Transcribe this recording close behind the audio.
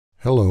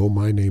Hello,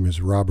 my name is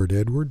Robert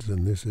Edwards,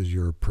 and this is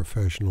your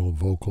professional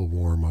vocal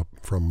warm-up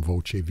from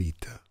Voce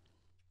Vita.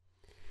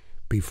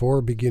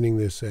 Before beginning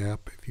this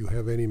app, if you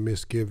have any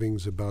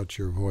misgivings about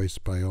your voice,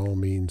 by all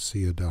means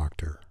see a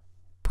doctor,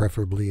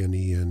 preferably an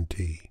ENT.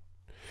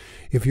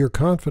 If you're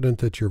confident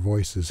that your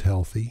voice is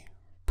healthy,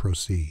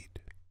 proceed.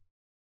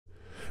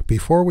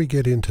 Before we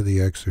get into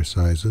the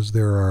exercises,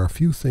 there are a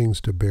few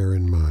things to bear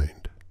in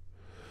mind.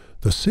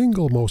 The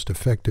single most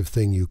effective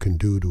thing you can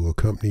do to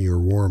accompany your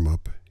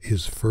warm-up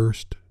is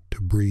first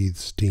to breathe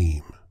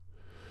steam.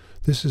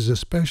 This is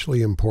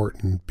especially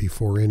important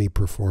before any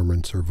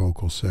performance or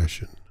vocal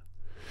session.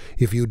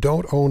 If you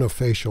don't own a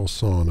facial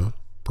sauna,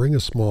 bring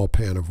a small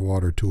pan of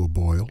water to a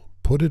boil,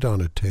 put it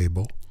on a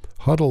table,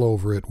 huddle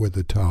over it with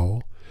a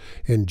towel,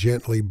 and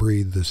gently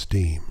breathe the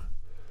steam.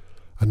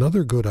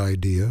 Another good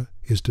idea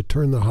is to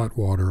turn the hot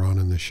water on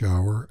in the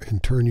shower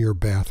and turn your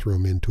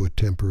bathroom into a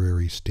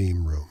temporary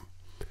steam room.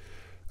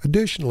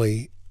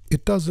 Additionally,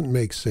 it doesn't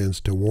make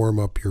sense to warm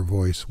up your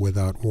voice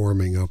without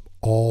warming up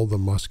all the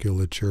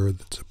musculature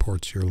that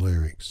supports your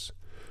larynx.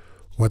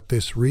 What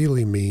this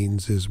really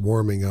means is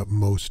warming up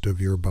most of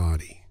your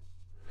body.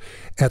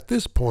 At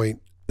this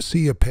point,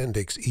 see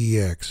Appendix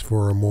EX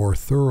for a more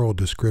thorough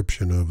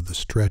description of the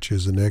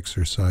stretches and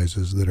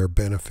exercises that are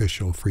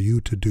beneficial for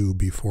you to do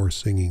before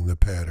singing the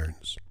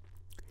patterns.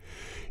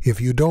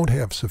 If you don't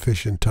have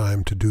sufficient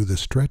time to do the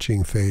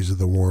stretching phase of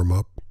the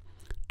warm-up,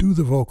 do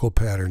the vocal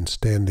pattern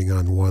standing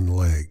on one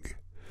leg.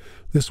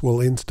 This will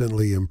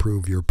instantly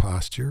improve your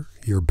posture,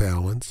 your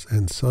balance,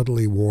 and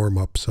subtly warm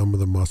up some of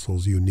the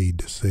muscles you need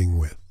to sing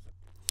with.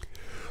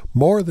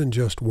 More than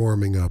just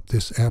warming up,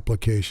 this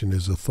application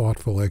is a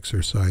thoughtful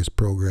exercise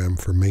program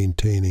for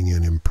maintaining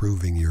and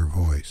improving your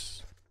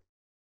voice.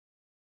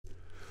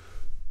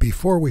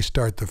 Before we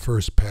start the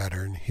first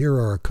pattern, here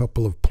are a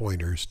couple of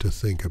pointers to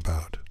think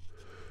about.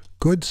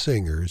 Good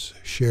singers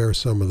share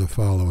some of the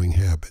following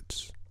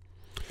habits.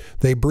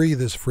 They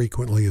breathe as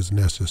frequently as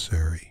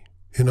necessary.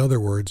 In other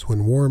words,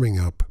 when warming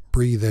up,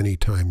 breathe any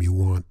time you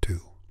want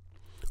to.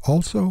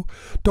 Also,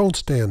 don't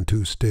stand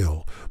too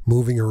still.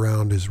 Moving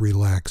around is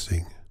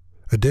relaxing.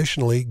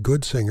 Additionally,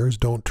 good singers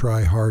don't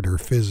try harder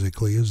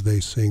physically as they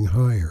sing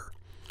higher.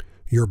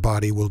 Your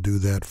body will do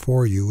that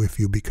for you if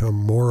you become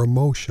more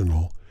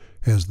emotional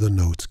as the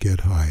notes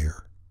get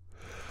higher.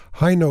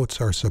 High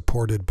notes are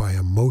supported by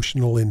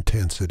emotional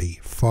intensity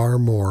far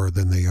more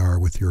than they are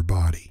with your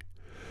body.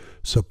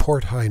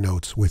 Support high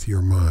notes with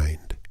your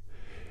mind.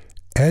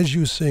 As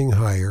you sing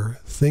higher,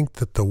 think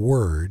that the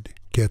word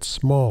gets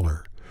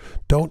smaller.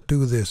 Don't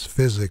do this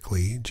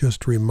physically,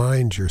 just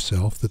remind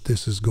yourself that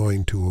this is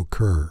going to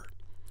occur.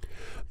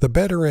 The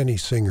better any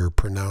singer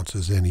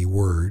pronounces any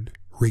word,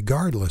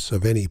 regardless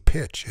of any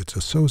pitch it's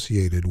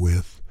associated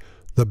with,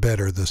 the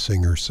better the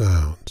singer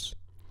sounds.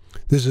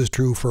 This is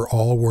true for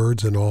all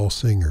words and all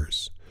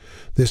singers.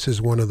 This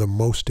is one of the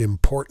most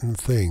important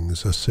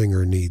things a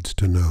singer needs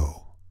to know.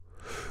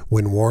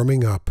 When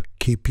warming up,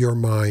 keep your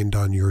mind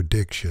on your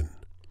diction.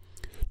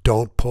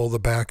 Don't pull the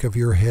back of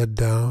your head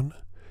down.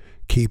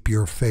 Keep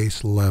your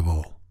face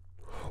level.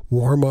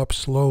 Warm up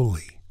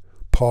slowly.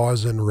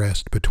 Pause and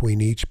rest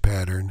between each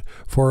pattern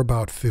for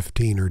about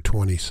 15 or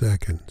 20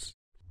 seconds.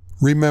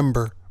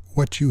 Remember,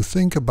 what you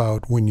think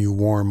about when you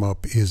warm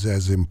up is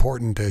as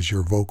important as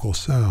your vocal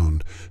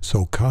sound,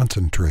 so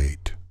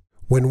concentrate.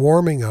 When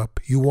warming up,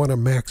 you want to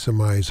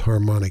maximize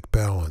harmonic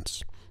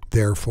balance.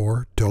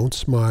 Therefore, don't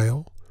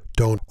smile.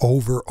 Don't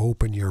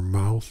over-open your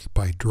mouth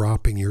by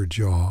dropping your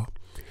jaw,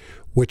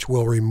 which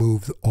will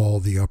remove all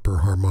the upper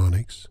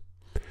harmonics.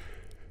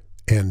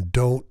 And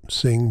don't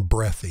sing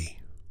breathy.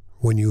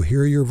 When you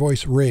hear your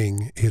voice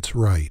ring, it's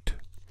right.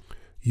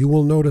 You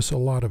will notice a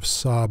lot of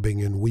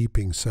sobbing and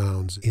weeping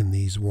sounds in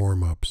these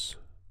warm-ups.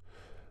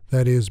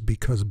 That is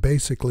because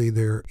basically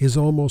there is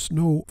almost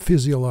no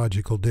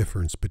physiological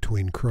difference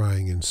between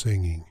crying and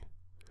singing.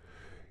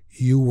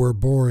 You were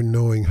born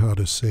knowing how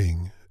to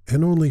sing,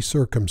 and only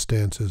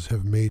circumstances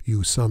have made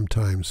you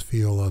sometimes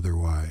feel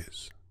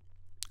otherwise.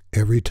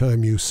 Every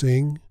time you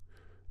sing,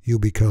 you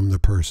become the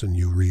person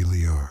you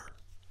really are.